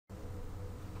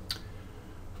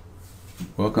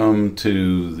Welcome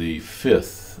to the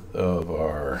fifth of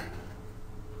our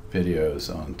videos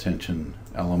on tension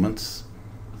elements,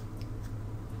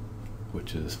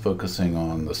 which is focusing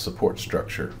on the support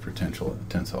structure for tensile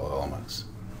elements.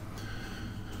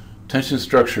 Tension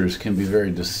structures can be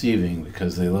very deceiving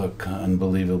because they look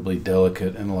unbelievably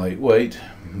delicate and lightweight,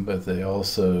 but they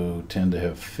also tend to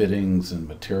have fittings and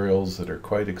materials that are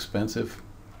quite expensive.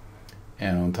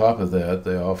 And on top of that,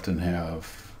 they often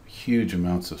have huge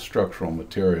amounts of structural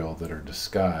material that are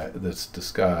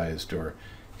disguised or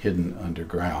hidden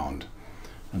underground.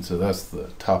 And so that's the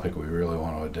topic we really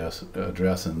want to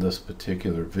address in this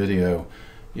particular video,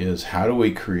 is how do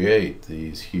we create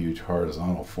these huge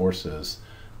horizontal forces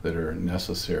that are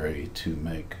necessary to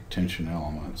make tension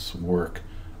elements work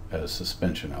as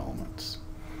suspension elements.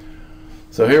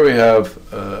 So here we have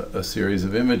a series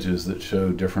of images that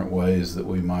show different ways that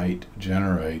we might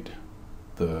generate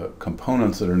the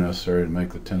components that are necessary to make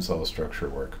the tensile structure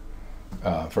work.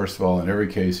 First of all, in every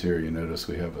case here, you notice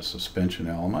we have a suspension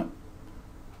element,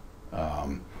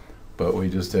 but we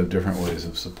just have different ways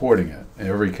of supporting it. In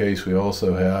every case, we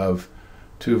also have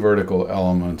two vertical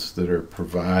elements that are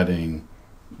providing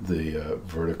the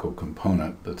vertical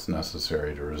component that's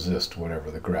necessary to resist whatever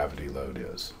the gravity load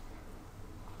is.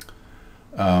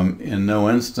 In no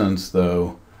instance,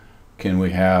 though, can we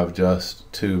have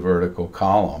just two vertical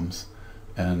columns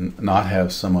and not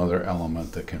have some other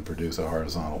element that can produce a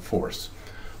horizontal force.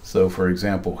 So for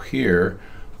example, here,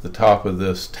 the top of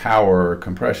this tower or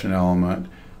compression element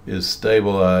is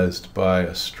stabilized by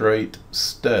a straight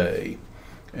stay,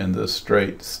 and this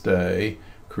straight stay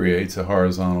creates a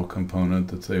horizontal component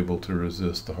that's able to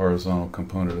resist the horizontal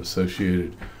component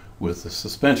associated with the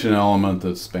suspension element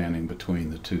that's spanning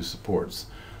between the two supports.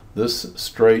 This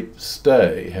straight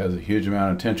stay has a huge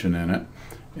amount of tension in it,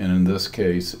 and in this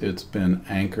case it's been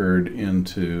anchored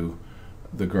into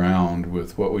the ground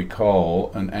with what we call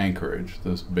an anchorage,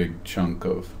 this big chunk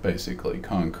of basically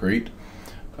concrete,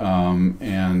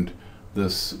 and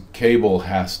this cable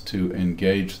has to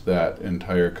engage that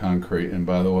entire concrete. And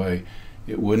by the way,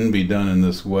 it wouldn't be done in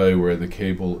this way where the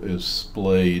cable is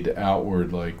splayed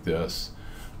outward like this.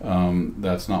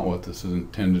 That's not what this is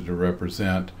intended to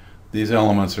represent. These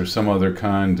elements are some other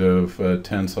kind of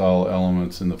tensile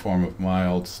elements in the form of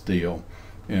mild steel,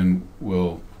 and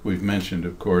we've mentioned,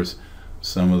 of course,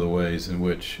 some of the ways in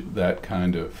which that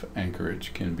kind of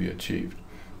anchorage can be achieved.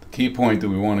 The key point that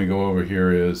we want to go over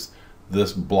here is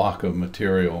this block of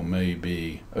material may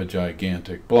be a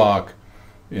gigantic block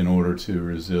in order to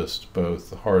resist both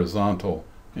the horizontal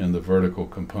and the vertical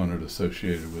component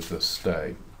associated with this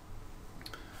stay.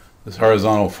 This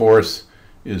horizontal force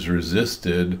is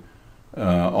resisted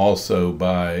also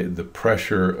by the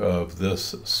pressure of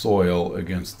this soil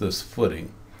against this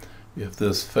footing. If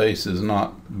this face is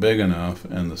not big enough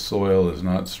and the soil is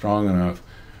not strong enough,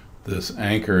 this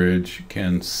anchorage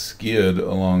can skid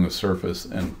along the surface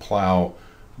and plow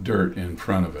dirt in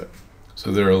front of it.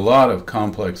 So there are a lot of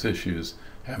complex issues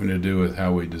having to do with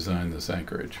how we design this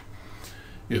anchorage.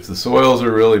 If the soils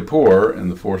are really poor and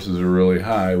the forces are really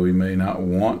high, we may not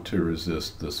want to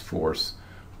resist this force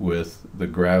with the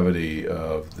gravity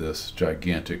of this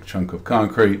gigantic chunk of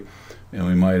concrete, and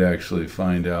we might actually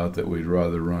find out that we'd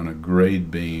rather run a grade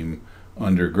beam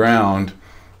underground,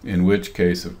 in which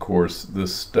case, of course,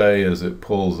 this stay as it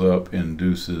pulls up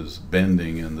induces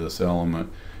bending in this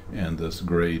element, and this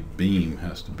grade beam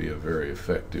has to be a very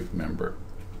effective member.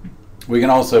 We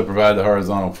can also provide the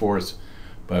horizontal force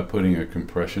by putting a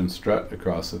compression strut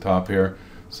across the top here,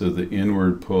 so the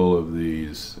inward pull of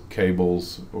these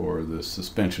cables or the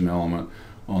suspension element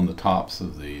on the tops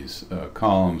of these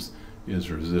columns is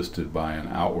resisted by an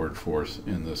outward force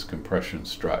in this compression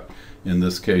strut. In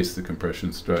this case, the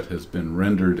compression strut has been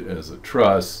rendered as a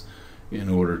truss in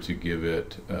order to give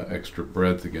it extra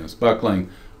breadth against buckling,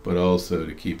 but also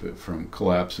to keep it from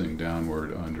collapsing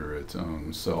downward under its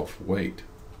own self-weight.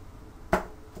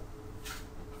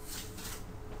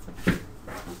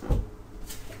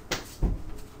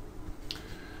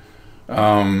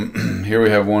 Here we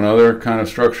have one other kind of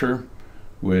structure,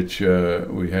 which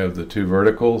we have the two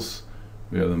verticals.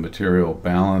 We have the material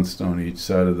balanced on each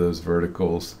side of those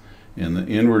verticals, and the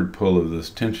inward pull of this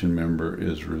tension member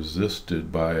is resisted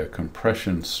by a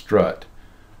compression strut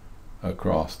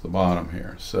across the bottom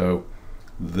here. So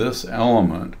this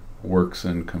element works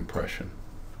in compression.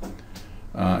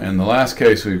 In the last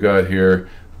case we've got here,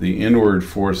 the inward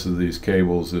force of these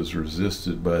cables is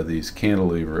resisted by these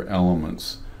cantilever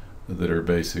elements that are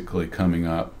basically coming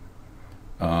up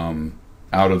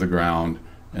out of the ground,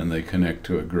 and they connect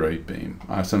to a grade beam.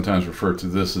 I sometimes refer to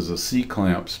this as a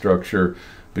C-clamp structure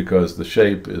because the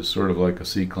shape is sort of like a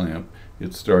C-clamp,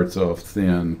 it starts off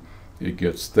thin, it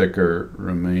gets thicker,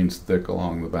 remains thick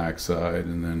along the backside,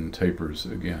 and then tapers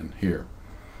again here.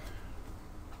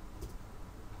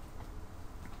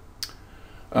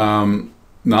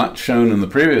 Not shown in the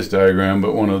previous diagram,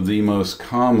 but one of the most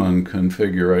common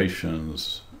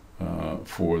configurations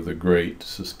for the great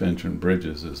suspension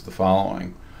bridges is the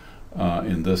following.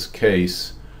 In this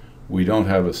case, we don't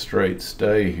have a straight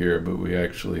stay here, but we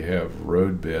actually have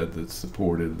road bed that's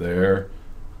supported there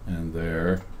and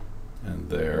there and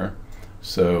there.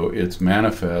 So it's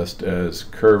manifest as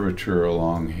curvature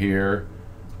along here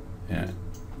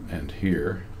and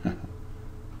here.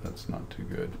 That's not too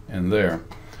good. And there.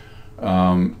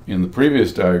 In the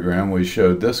previous diagram, we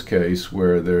showed this case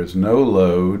where there's no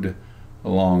load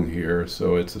along here,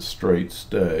 so it's a straight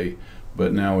stay,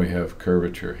 but now we have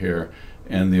curvature here.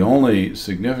 And the only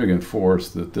significant force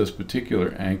that this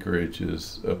particular anchorage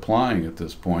is applying at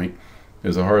this point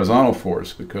is a horizontal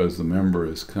force, because the member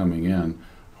is coming in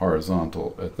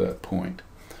horizontal at that point.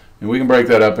 And we can break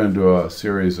that up into a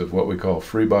series of what we call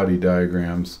free body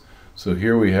diagrams. So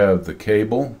here we have the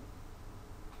cable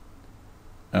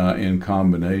in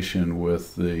combination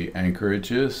with the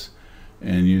anchorages,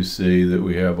 and you see that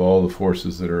we have all the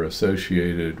forces that are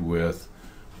associated with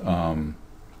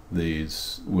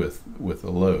with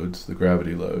the loads, the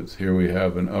gravity loads. Here we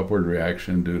have an upward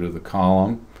reaction due to the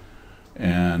column,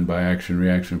 and by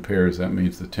action-reaction pairs, that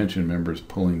means the tension member is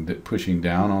pushing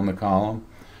down on the column,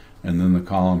 and then the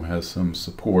column has some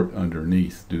support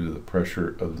underneath due to the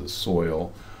pressure of the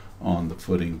soil on the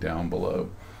footing down below.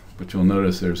 But you'll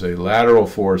notice there's a lateral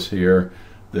force here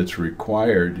that's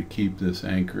required to keep this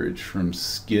anchorage from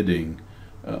skidding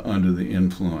under the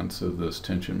influence of this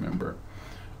tension member.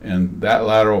 And that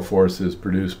lateral force is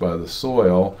produced by the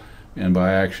soil, and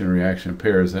by action-reaction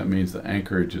pairs, that means the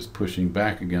anchorage is pushing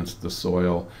back against the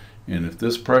soil. And if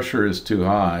this pressure is too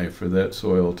high for that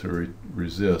soil to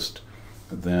resist,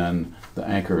 then the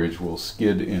anchorage will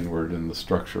skid inward and the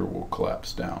structure will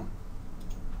collapse down.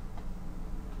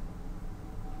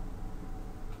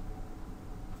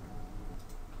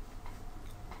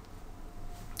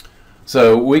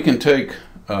 So we can take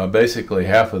basically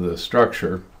half of the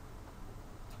structure.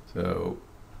 So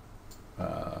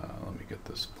let me get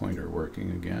this pointer working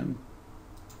again.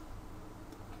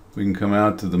 We can come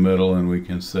out to the middle and we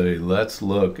can say, let's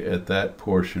look at that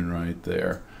portion right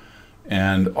there.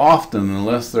 And often,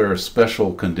 unless there are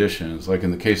special conditions, like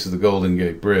in the case of the Golden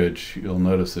Gate Bridge, you'll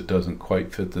notice it doesn't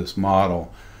quite fit this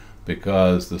model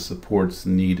because the supports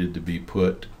needed to be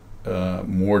put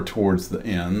more towards the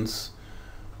ends,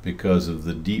 because of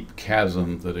the deep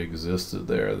chasm that existed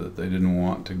there, that they didn't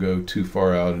want to go too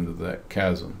far out into that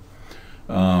chasm.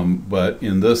 But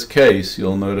in this case,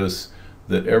 you'll notice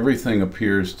that everything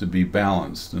appears to be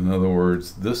balanced. In other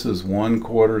words, this is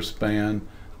 1/4 span,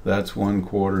 that's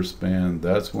 1/4 span,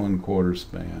 that's 1/4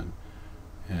 span,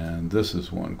 and this is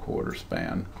 1/4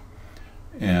 span.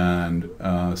 And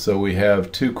so we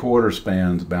have 2/4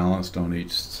 spans balanced on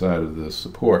each side of this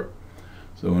support.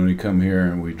 So when we come here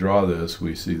and we draw this,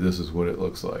 we see this is what it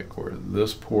looks like, where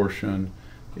this portion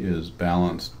is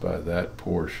balanced by that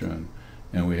portion,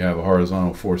 and we have a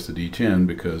horizontal force at each end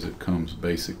because it comes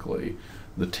basically,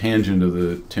 the tangent of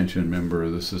the tension member,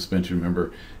 the suspension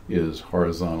member, is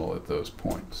horizontal at those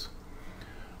points.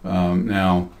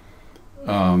 Now,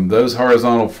 those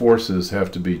horizontal forces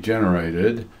have to be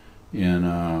generated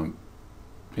in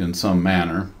some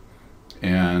manner.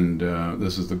 And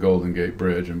this is the Golden Gate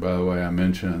Bridge. And by the way, I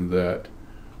mentioned that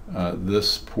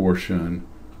this portion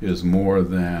is more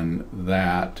than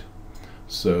that.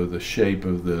 So the shape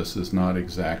of this is not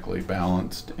exactly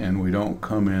balanced, and we don't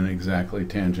come in exactly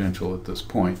tangential at this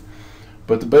point.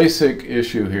 But the basic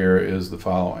issue here is the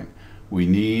following. We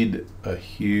need a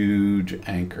huge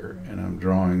anchor, and I'm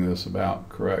drawing this about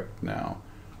correct now.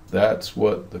 That's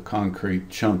what the concrete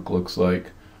chunk looks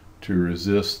like to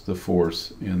resist the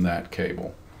force in that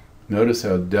cable. Notice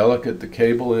how delicate the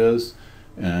cable is,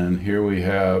 and here we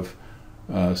have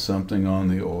something on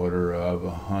the order of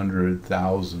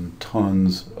 100,000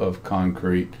 tons of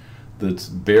concrete that's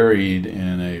buried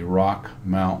in a rock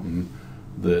mountain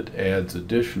that adds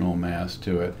additional mass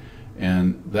to it,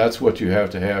 and that's what you have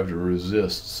to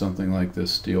resist something like this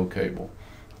steel cable.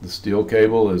 The steel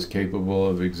cable is capable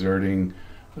of exerting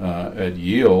at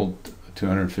yield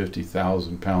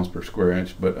 250,000 pounds per square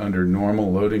inch, but under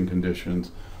normal loading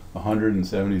conditions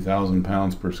 170,000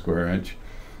 pounds per square inch,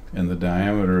 and the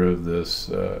diameter of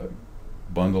this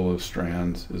bundle of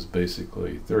strands is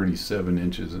basically 37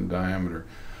 inches in diameter.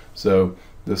 So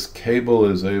this cable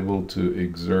is able to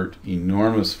exert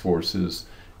enormous forces,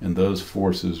 and those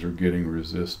forces are getting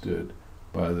resisted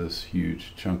by this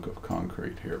huge chunk of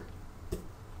concrete here.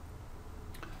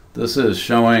 This is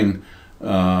showing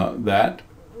that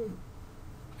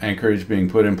anchorage being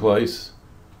put in place,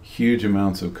 huge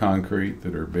amounts of concrete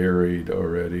that are buried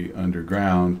already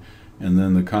underground, and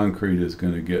then the concrete is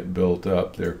going to get built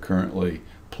up. They're currently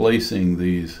placing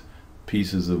these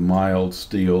pieces of mild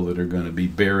steel that are going to be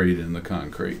buried in the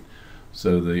concrete.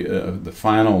 So the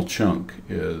final chunk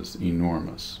is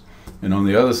enormous. And on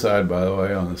the other side, by the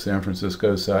way, on the San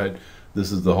Francisco side,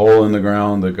 this is the hole in the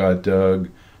ground that got dug,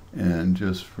 and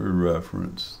just for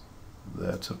reference,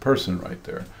 that's a person right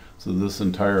there. So this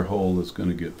entire hole is going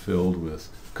to get filled with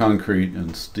concrete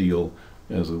and steel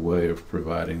as a way of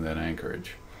providing that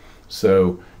anchorage.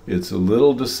 So it's a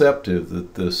little deceptive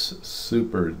that this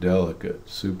super delicate,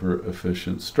 super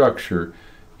efficient structure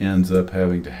ends up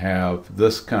having to have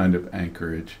this kind of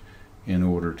anchorage in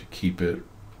order to keep it,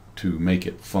 to make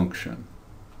it function.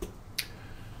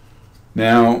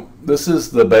 Now, this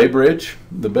is the Bay Bridge.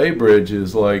 The Bay Bridge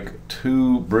is like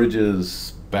two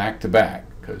bridges back to back,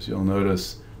 because you'll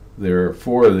notice there are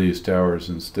 4 of these towers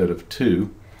instead of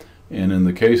 2. And in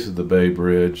the case of the Bay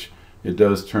Bridge, it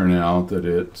does turn out that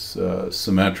it's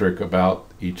symmetric about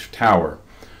each tower.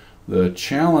 The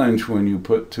challenge when you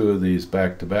put 2 of these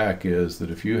back to back is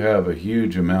that if you have a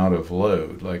huge amount of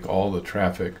load, like all the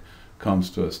traffic comes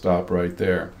to a stop right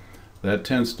there, that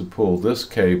tends to pull this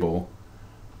cable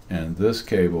and this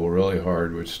cable really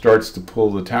hard, which starts to pull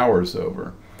the towers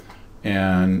over.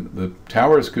 And the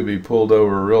towers could be pulled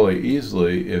over really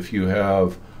easily if you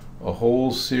have a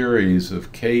whole series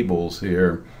of cables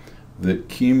here that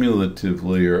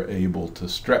cumulatively are able to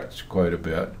stretch quite a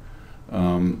bit.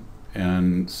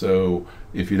 And so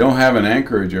if you don't have an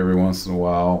anchorage every once in a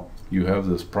while, you have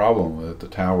this problem that the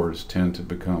towers tend to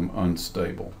become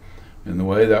unstable. And the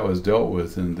way that was dealt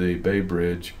with in the Bay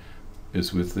Bridge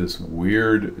is with this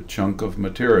weird chunk of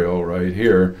material right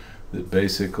here that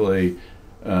basically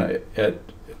at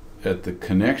the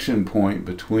connection point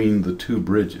between the 2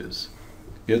 bridges,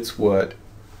 it's what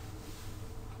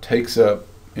takes up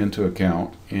into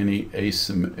account any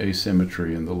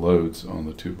asymmetry in the loads on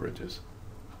the 2 bridges.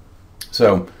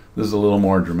 So this is a little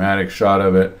more dramatic shot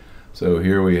of it. So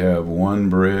here we have one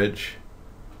bridge,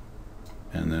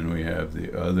 and then we have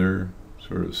the other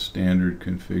sort of standard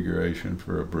configuration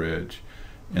for a bridge.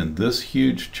 And this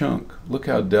huge chunk, look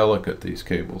how delicate these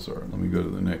cables are. Let me go to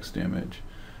the next image.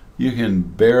 You can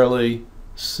barely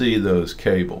see those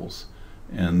cables.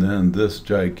 And then this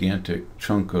gigantic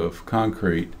chunk of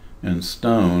concrete and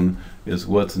stone is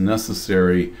what's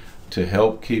necessary to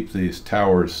help keep these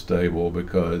towers stable,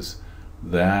 because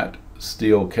that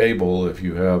steel cable, if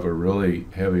you have a really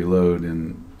heavy load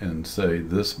in say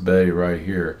this bay right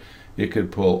here, it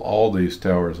could pull all these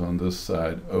towers on this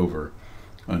side over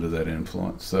under that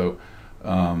influence. So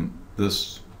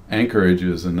this anchorage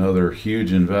is another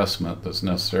huge investment that's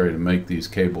necessary to make these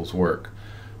cables work.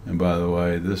 And by the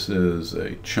way, this is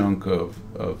a chunk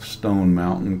of stone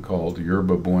mountain called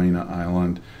Yerba Buena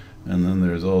Island, and then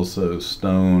there's also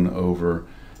stone over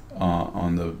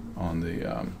on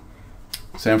the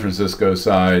San Francisco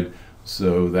side.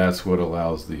 So that's what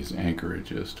allows these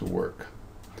anchorages to work.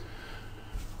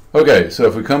 Okay, so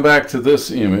if we come back to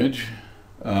this image,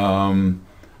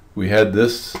 we had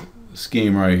this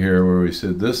scheme right here where we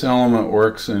said this element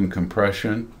works in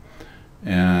compression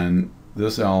and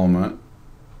this element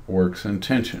works in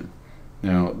tension.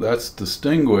 Now that's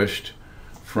distinguished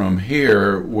from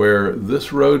here, where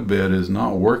this road bed is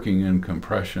not working in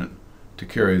compression to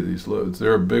carry these loads.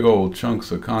 There are big old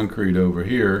chunks of concrete over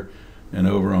here and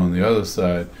over on the other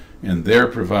side, and they're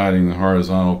providing the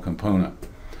horizontal component.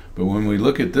 But when we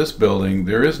look at this building,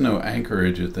 there is no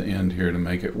anchorage at the end here to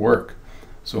make it work.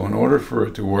 So in order for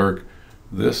it to work,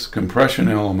 this compression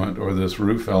element or this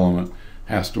roof element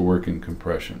has to work in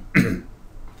compression.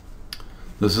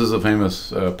 This is a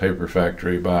famous paper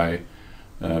factory by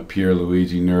Pier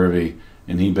Luigi Nervi,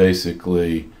 and he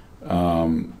basically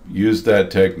used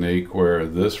that technique where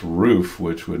this roof,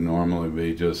 which would normally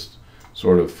be just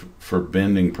sort of for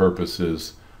bending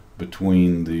purposes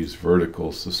between these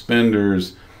vertical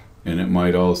suspenders, and it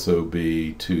might also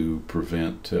be to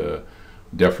prevent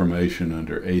deformation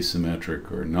under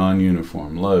asymmetric or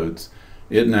non-uniform loads,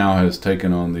 it now has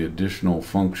taken on the additional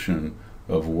function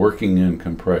of working in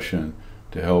compression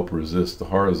to help resist the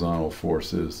horizontal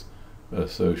forces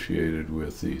associated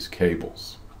with these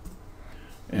cables.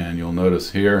 And you'll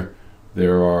notice here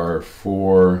there are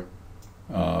 4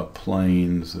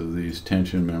 planes of these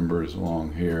tension members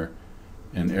along here,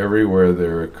 and everywhere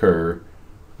there occur,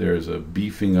 there's a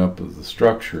beefing up of the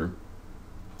structure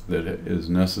that is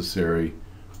necessary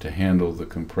to handle the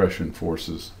compression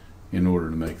forces in order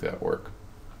to make that work.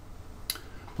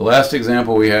 The last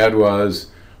example we had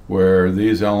was where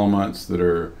these elements that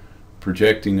are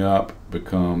projecting up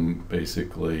become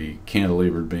basically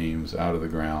cantilevered beams out of the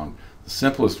ground. The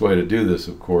simplest way to do this,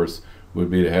 of course, would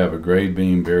be to have a grade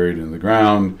beam buried in the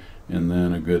ground and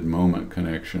then a good moment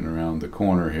connection around the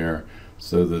corner here,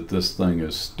 so that this thing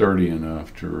is sturdy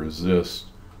enough to resist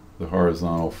the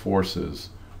horizontal forces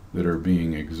that are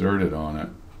being exerted on it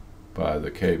by the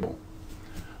cable.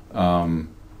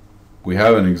 We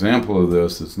have an example of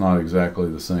this that's not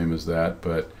exactly the same as that,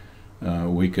 but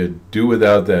we could do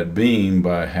without that beam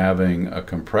by having a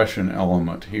compression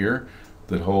element here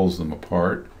that holds them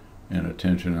apart and a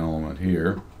tension element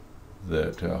here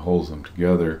that holds them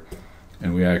together.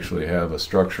 And we actually have a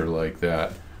structure like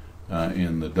that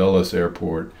in the Dulles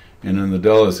Airport. And in the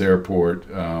Dulles Airport,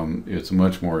 it's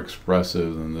much more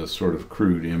expressive than this sort of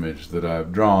crude image that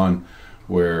I've drawn,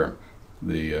 where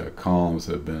the columns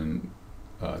have been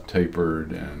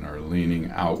tapered and are leaning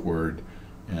outward.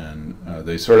 And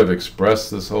they sort of express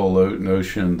this whole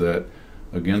notion that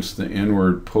against the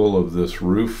inward pull of this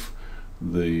roof,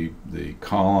 the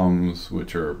columns,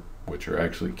 which are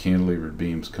actually cantilevered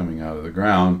beams coming out of the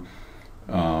ground,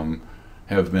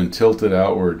 have been tilted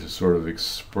outward to sort of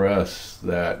express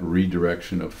that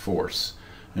redirection of force.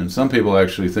 And some people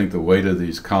actually think the weight of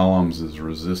these columns is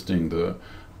resisting the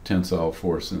tensile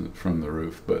force from the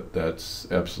roof, but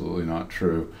that's absolutely not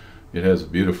true. It has a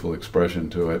beautiful expression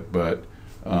to it, but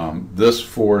this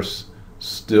force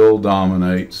still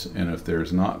dominates, and if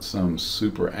there's not some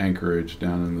super anchorage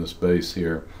down in this base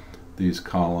here, these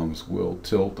columns will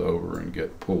tilt over and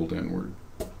get pulled inward.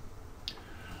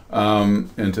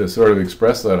 And to sort of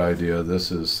express that idea, this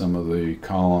is some of the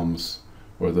columns,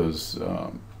 or those,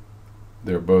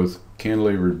 they're both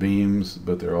cantilevered beams,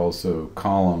 but they're also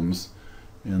columns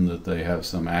in that they have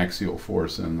some axial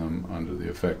force in them under the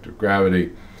effect of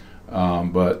gravity.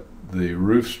 But the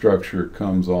roof structure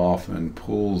comes off and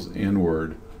pulls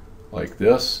inward like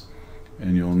this,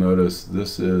 and you'll notice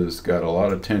this has got a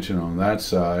lot of tension on that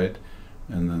side,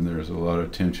 and then there's a lot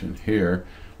of tension here,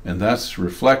 and that's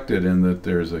reflected in that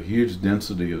there's a huge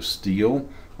density of steel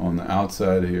on the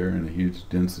outside here and a huge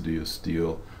density of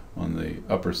steel on the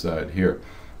upper side here.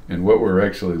 And what we're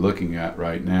actually looking at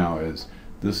right now is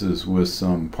this is with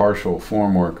some partial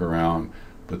formwork around,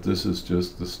 but this is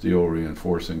just the steel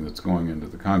reinforcing that's going into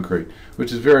the concrete,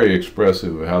 which is very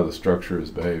expressive of how the structure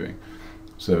is behaving.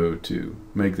 So to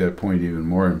make that point even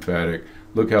more emphatic,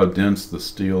 look how dense the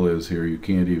steel is here. You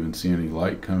can't even see any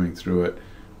light coming through it.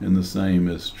 And the same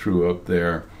is true up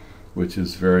there, which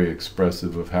is very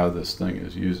expressive of how this thing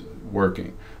is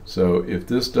working. So if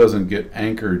this doesn't get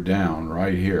anchored down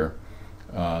right here,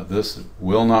 this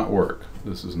will not work.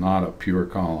 This is not a pure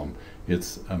column.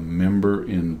 It's a member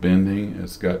in bending.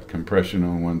 It's got compression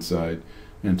on one side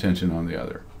and tension on the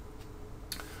other.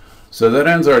 So that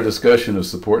ends our discussion of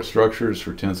support structures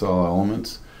for tensile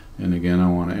elements. And again,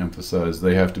 I want to emphasize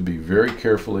they have to be very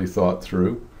carefully thought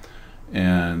through.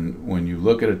 And when you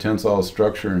look at a tensile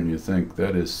structure and you think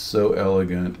that is so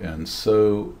elegant and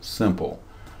so simple,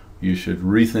 you should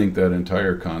rethink that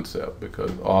entire concept,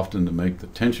 because often to make the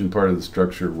tension part of the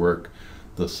structure work,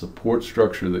 the support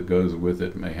structure that goes with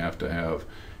it may have to have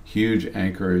huge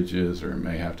anchorages, or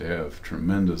may have to have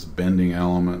tremendous bending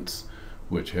elements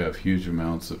which have huge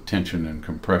amounts of tension and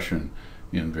compression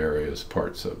in various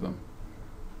parts of them.